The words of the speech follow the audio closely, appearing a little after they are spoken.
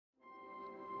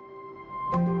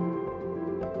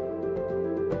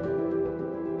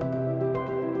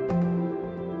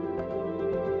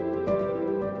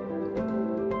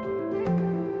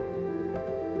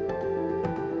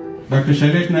Dr.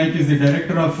 Shailesh Naik is the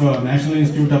Director of National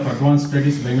Institute of Advanced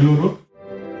Studies, Bengaluru.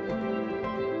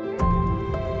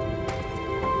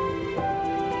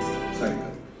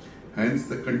 Hence,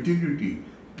 the continuity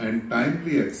and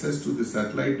timely access to the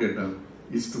satellite data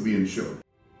is to be ensured.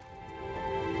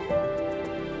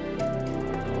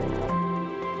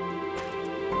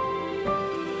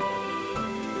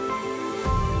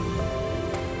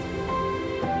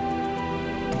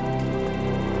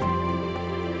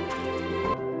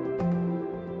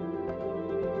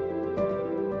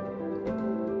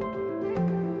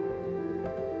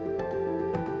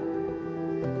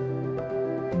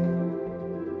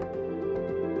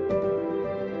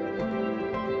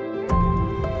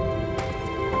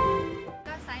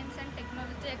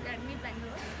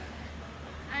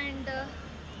 And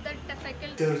that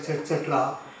faculty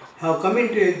etc. have come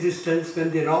into existence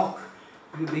when the rock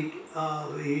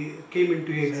came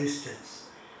into existence.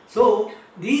 So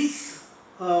these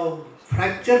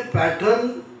fracture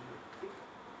pattern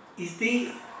is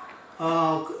the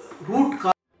root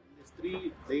cause.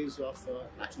 3 days of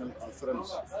national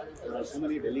conference, there are so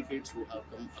many delegates who have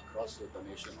come across the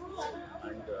nation,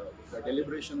 and the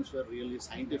deliberations were really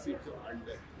scientific, and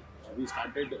we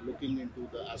started looking into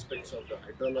the aspects of the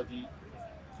hydrology,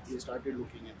 we started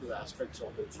looking into the aspects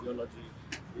of the geology,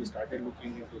 we started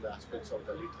looking into the aspects of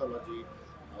the lithology,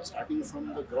 starting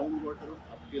from the groundwater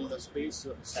up till the space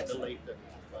satellite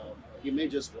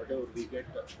images, whatever we get,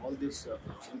 all this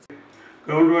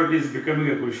Groundwater is becoming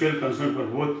a crucial concern for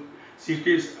both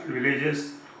cities and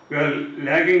villages. We are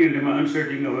lagging in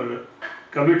demonstrating our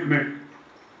commitment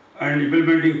and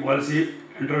implementing policy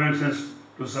interventions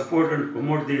to support and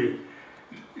promote the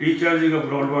recharging of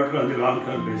groundwater on the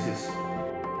long-term basis.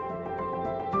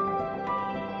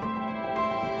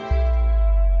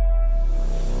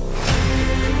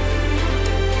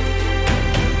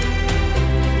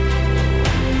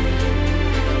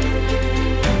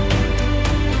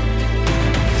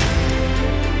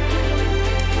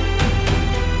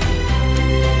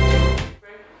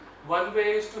 One way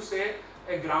is to say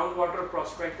a groundwater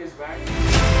prospect is bad.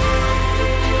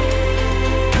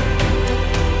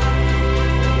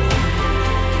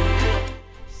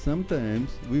 Sometimes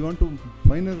we want to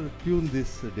finer tune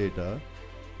this data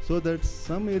so that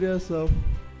some areas of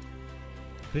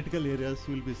critical areas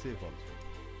will be safe also.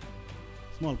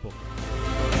 Small pockets.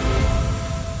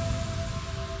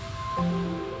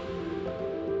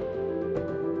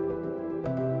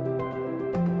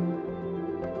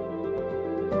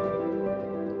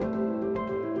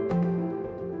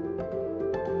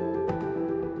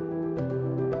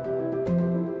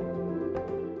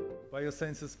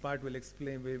 Biosciences part will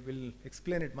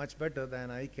explain it much better than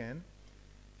I can.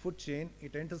 Food chain,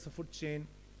 it enters the food chain,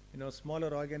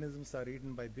 smaller organisms are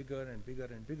eaten by bigger and bigger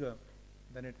and bigger,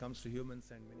 then it comes to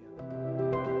humans and many others.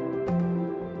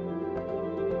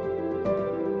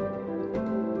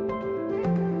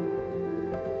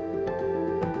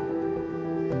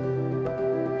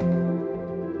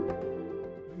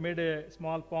 Made a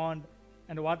small pond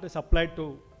and water supplied to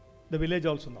the village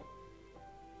also now.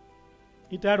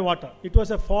 It had water. It was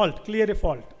a fault, clear a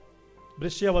fault.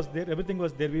 Brescia was there, everything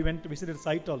was there. We went to visit the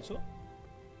site also.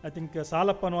 I think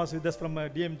Salappan was with us from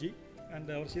DMG and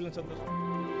our Sheelan Chandra.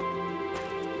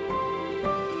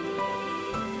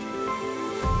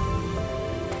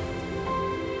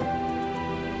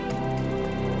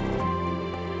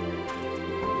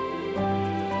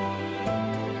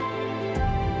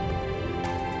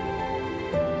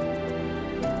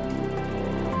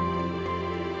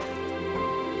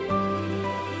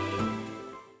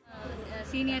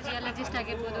 Senior geologist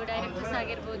ಆಗಿರ್ಬೋದು, directors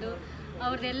ಆಗಿರ್ಬೋದು,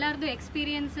 ಅವ್ರದ್ದೆಲ್ಲರದ್ದು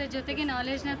experience ಜೊತೆಗೆ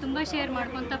ನಾಲೆಜ್ನ ತುಂಬ share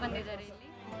ಮಾಡ್ಕೊತಾ ಬಂದಿದ್ದಾರೆ ಇಲ್ಲಿ.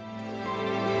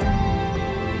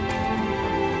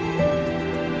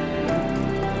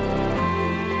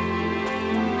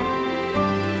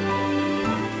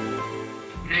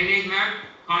 Drainage map,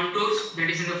 contours, that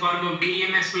is in the form of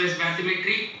DEM as well as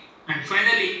bathymetry, and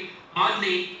finally all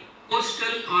the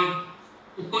coastal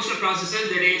processes,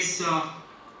 that is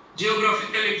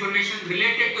geographical information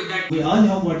related to that. We all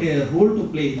have got a role to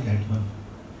play in that one.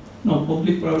 Now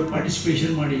public private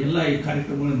participation ಮಾಡಿ ಎಲ್ಲ ಈ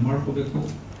ಕಾರ್ಯಕ್ರಮಗಳನ್ನು ಮಾಡ್ಕೋಬೇಕು.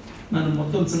 ನಾನು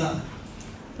ಮತ್ತೊಂದು ಸಲ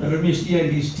Ramesh G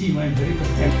and his team, I am very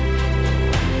thankful.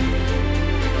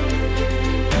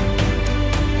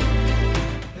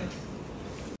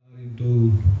 Into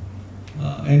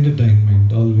entertainment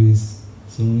always.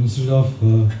 So instead of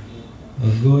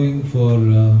going for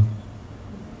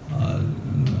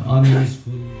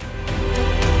unuseful